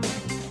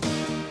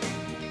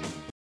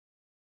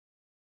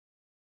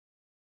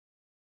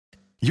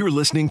 You're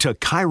listening to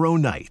Cairo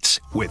Nights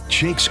with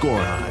Jake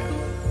Skorheim.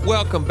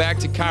 Welcome back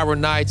to Cairo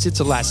Nights. It's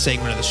the last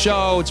segment of the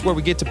show. It's where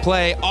we get to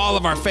play all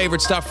of our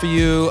favorite stuff for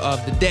you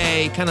of the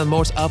day, kind of the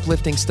most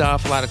uplifting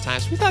stuff a lot of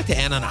times. We like to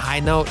end on a high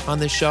note on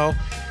this show,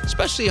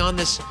 especially on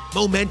this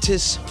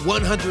momentous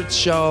 100th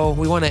show.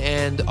 We want to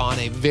end on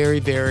a very,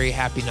 very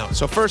happy note.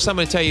 So first, I'm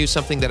going to tell you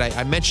something that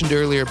I mentioned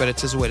earlier, but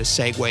it's as a way to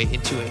segue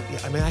into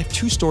it. I mean, I have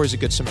 2 stories of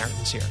Good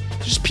Samaritans here.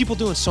 Just people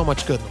doing so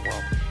much good in the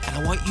world. And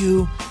I want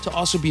you to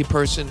also be a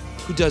person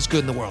who does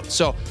good in the world.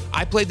 So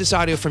I played this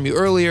audio from you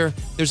earlier.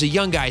 There's a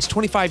young guy, he's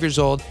 25 years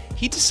old.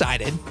 He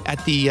decided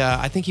at the,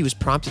 I think he was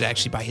prompted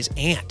actually by his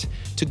aunt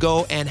to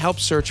go and help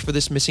search for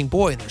this missing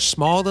boy in their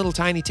small little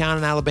tiny town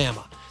in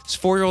Alabama. This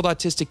 4-year-old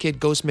autistic kid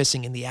goes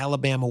missing in the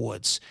Alabama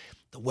woods.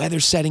 The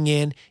weather's setting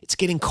in. It's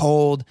getting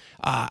cold.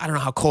 I don't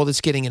know how cold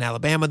it's getting in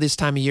Alabama this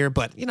time of year,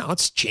 but, you know,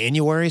 it's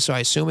January, so I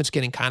assume it's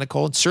getting kind of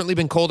cold. It's certainly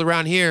been cold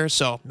around here,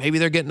 so maybe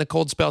they're getting a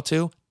cold spell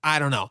too. I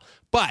don't know.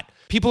 But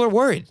people are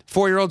worried.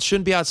 4-year-olds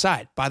shouldn't be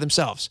outside by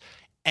themselves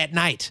at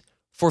night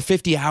for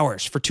 50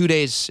 hours, for 2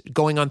 days,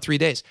 going on 3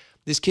 days.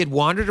 This kid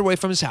wandered away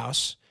from his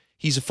house.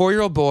 He's a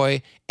 4-year-old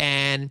boy,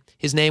 and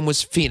his name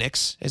was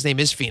Phoenix. His name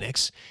is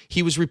Phoenix.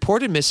 He was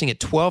reported missing at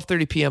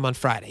 12:30 p.m. on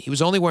Friday. He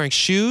was only wearing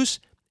shoes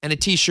and a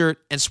T-shirt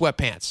and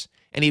sweatpants.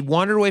 and he'd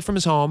wandered away from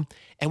his home.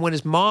 And when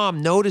his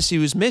mom noticed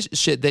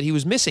that he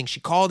was missing, she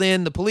called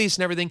in the police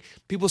and everything.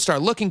 People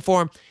start looking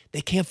for him.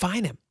 They can't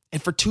find him.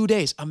 And for 2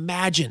 days,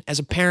 imagine as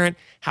a parent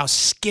how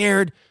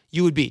scared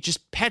you would be,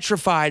 just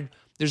petrified.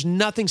 There's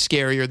nothing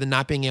scarier than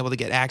not being able to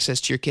get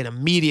access to your kid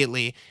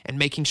immediately and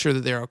making sure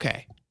that they're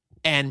okay.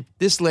 And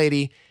this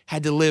lady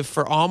had to live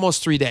for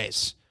almost 3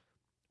 days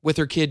with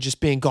her kid just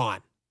being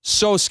gone.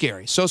 So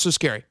scary, so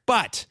scary.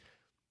 But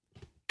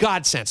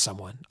God sent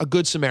someone, a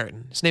good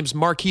Samaritan. His name's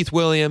Markeith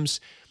Williams.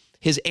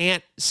 His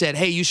aunt said,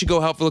 hey, you should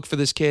go help look for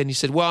this kid. And he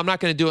said, well, I'm not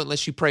going to do it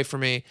unless you pray for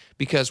me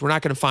because we're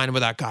not going to find him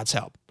without God's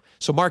help.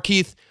 So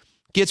Markeith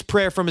gets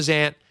prayer from his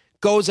aunt,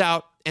 goes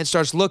out and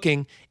starts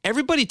looking.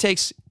 Everybody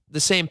takes the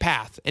same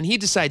path. And he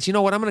decides, you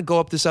know what, I'm going to go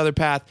up this other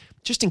path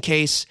just in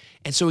case.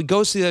 And so he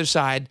goes to the other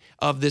side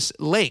of this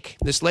lake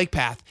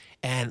path.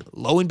 And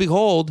lo and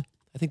behold,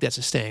 I think that's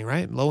a saying,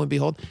 right? Lo and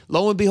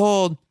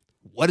behold,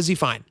 what does he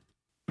find?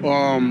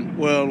 Well,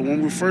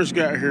 when we first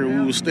got here,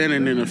 we were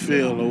standing in a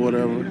field or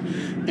whatever,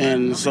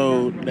 and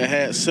so they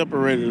had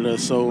separated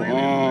us. So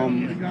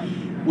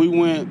we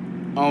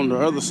went on the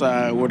other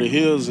side where the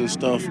hills and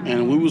stuff,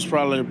 and we was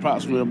probably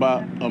approximately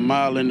about a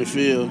mile in the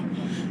field,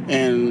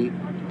 and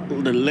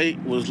the lake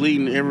was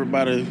leading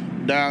everybody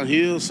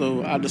downhill.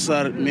 So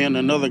me and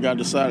another guy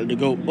decided to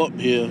go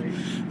uphill,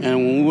 and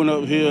when we went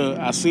up here,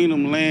 I seen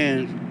him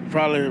land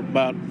probably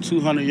about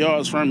 200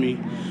 yards from me.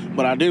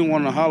 But I didn't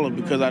want to holler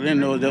because I didn't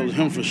know that was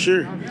him for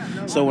sure.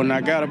 So when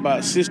I got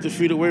about 60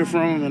 feet away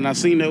from him and I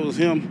seen that was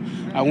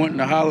him, I went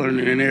to hollering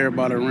and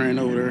everybody ran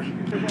over there.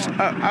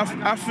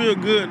 I feel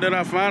good that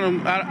I found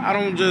him. I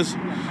don't just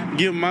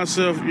give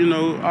myself,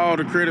 all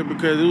the credit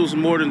because it was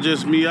more than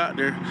just me out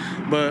there.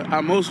 But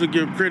I mostly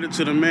give credit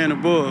to the man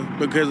above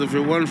because if it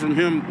wasn't from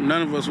him,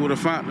 none of us would have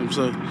found him.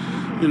 So,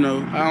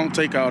 I don't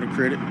take all the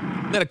credit.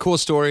 Isn't that a cool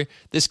story?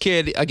 This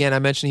kid, again, I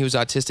mentioned he was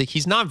autistic.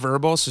 He's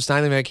nonverbal, so it's not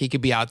even like he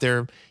could be out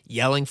there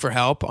yelling for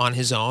help on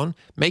his own,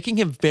 making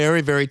him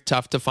very, very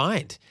tough to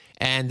find.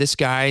 And this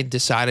guy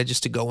decided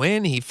just to go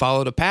in. He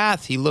followed a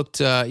path. He looked,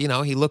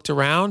 he looked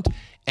around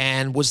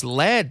and was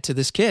led to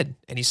this kid.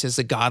 And he says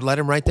that God led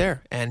him right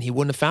there, and he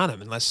wouldn't have found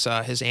him unless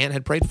his aunt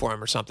had prayed for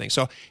him or something.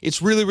 So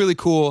it's really, really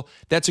cool.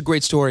 That's a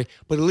great story.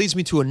 But it leads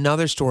me to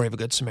another story of a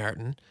good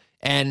Samaritan.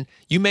 And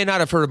you may not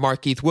have heard of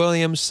Markeith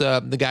Williams,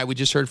 the guy we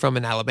just heard from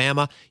in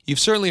Alabama. You've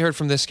certainly heard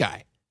from this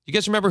guy. You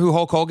guys remember who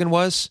Hulk Hogan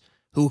was?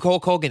 Who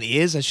Hulk Hogan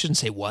is? I shouldn't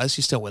say was.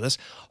 He's still with us.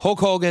 Hulk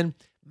Hogan,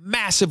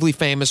 massively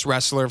famous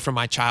wrestler from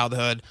my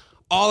childhood.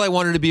 All I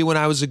wanted to be when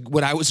I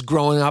was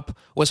growing up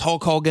was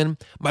Hulk Hogan.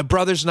 My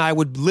brothers and I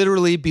would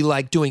literally be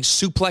like doing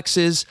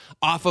suplexes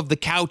off of the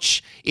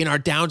couch in our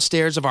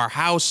downstairs of our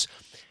house.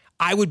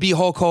 I would be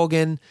Hulk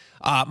Hogan.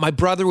 My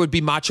brother would be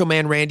Macho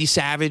Man Randy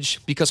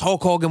Savage because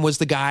Hulk Hogan was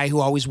the guy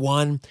who always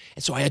won.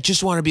 And so I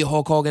just want to be a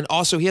Hulk Hogan.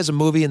 Also, he has a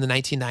movie in the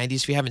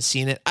 1990s. If you haven't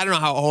seen it, I don't know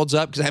how it holds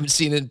up because I haven't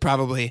seen it in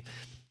probably,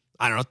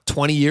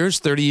 20 years,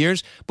 30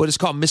 years. But it's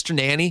called Mr.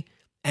 Nanny.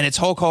 And it's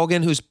Hulk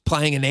Hogan who's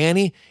playing a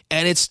nanny.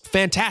 And it's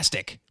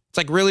fantastic. It's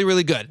like really,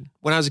 really good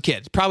when I was a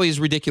kid. It probably is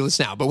ridiculous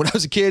now. But when I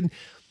was a kid,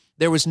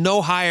 there was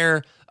no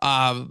higher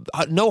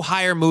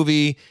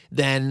movie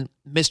than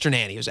Mr.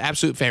 Nanny. It was an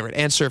absolute favorite.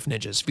 And Surf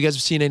Ninjas. If you guys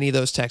have seen any of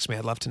those, text me.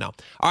 I'd love to know.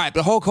 All right,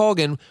 but Hulk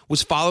Hogan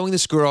was following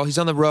this girl. He's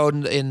on the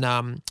road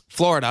in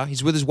Florida.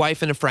 He's with his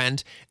wife and a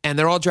friend, and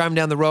they're all driving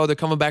down the road. They're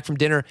coming back from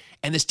dinner,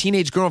 and this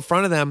teenage girl in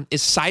front of them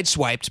is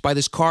sideswiped by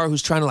this car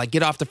who's trying to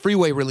get off the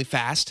freeway really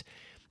fast,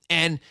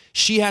 and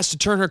she has to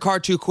turn her car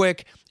too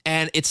quick,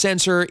 and it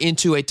sends her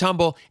into a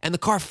tumble, and the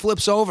car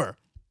flips over.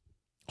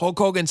 Hulk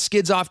Hogan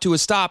skids off to a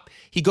stop.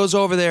 He goes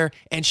over there,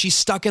 and she's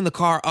stuck in the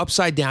car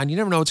upside down. You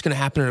never know what's going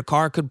to happen in a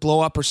car. It could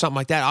blow up or something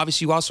like that.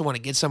 Obviously, you also want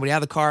to get somebody out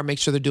of the car, make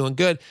sure they're doing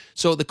good.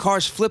 So the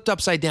car's flipped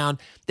upside down.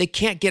 They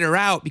can't get her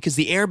out because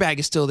the airbag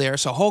is still there.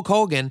 So Hulk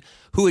Hogan,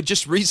 who had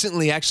just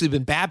recently actually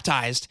been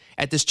baptized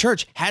at this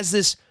church, has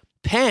this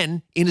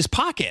pen in his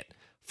pocket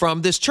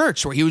from this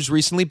church where he was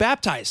recently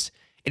baptized.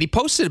 And he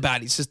posted about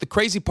it. He says, the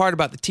crazy part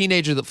about the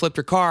teenager that flipped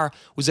her car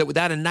was that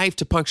without a knife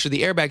to puncture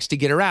the airbags to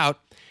get her out,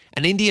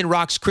 an Indian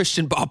Rocks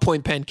Christian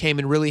ballpoint pen came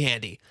in really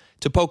handy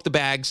to poke the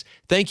bags.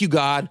 Thank you,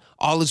 God.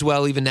 All is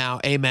well even now.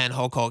 Amen,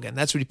 Hulk Hogan.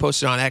 That's what he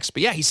posted on X.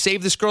 But yeah, he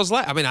saved this girl's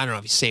life. I mean, I don't know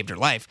if he saved her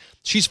life.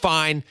 She's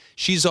fine.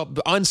 She's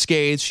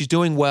unscathed. She's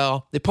doing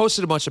well. They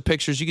posted a bunch of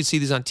pictures. You can see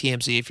these on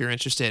TMZ if you're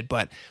interested.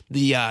 But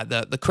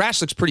the crash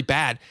looks pretty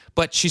bad.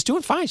 But she's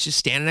doing fine. She's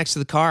standing next to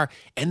the car.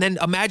 And then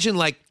imagine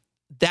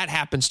that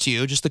happens to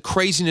you, just the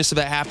craziness of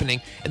that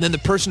happening. And then the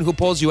person who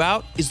pulls you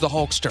out is the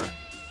Hulkster.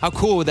 How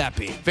cool would that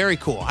be? Very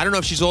cool. I don't know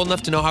if she's old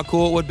enough to know how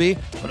cool it would be,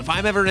 but if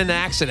I'm ever in an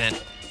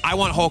accident, I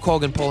want Hulk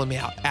Hogan pulling me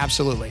out.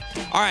 Absolutely.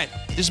 All right.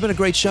 This has been a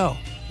great show.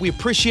 We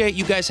appreciate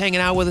you guys hanging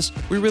out with us.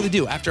 We really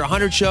do. After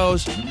 100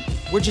 shows,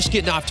 we're just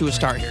getting off to a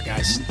start here,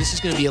 guys. This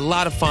is going to be a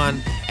lot of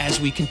fun as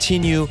we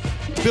continue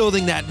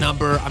building that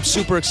number. I'm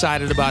super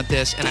excited about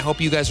this, and I hope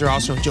you guys are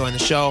also enjoying the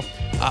show.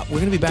 We're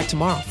going to be back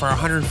tomorrow for our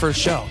 101st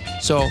show,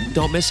 so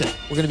don't miss it.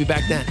 We're going to be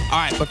back then. All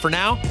right, but for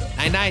now,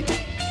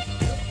 night-night.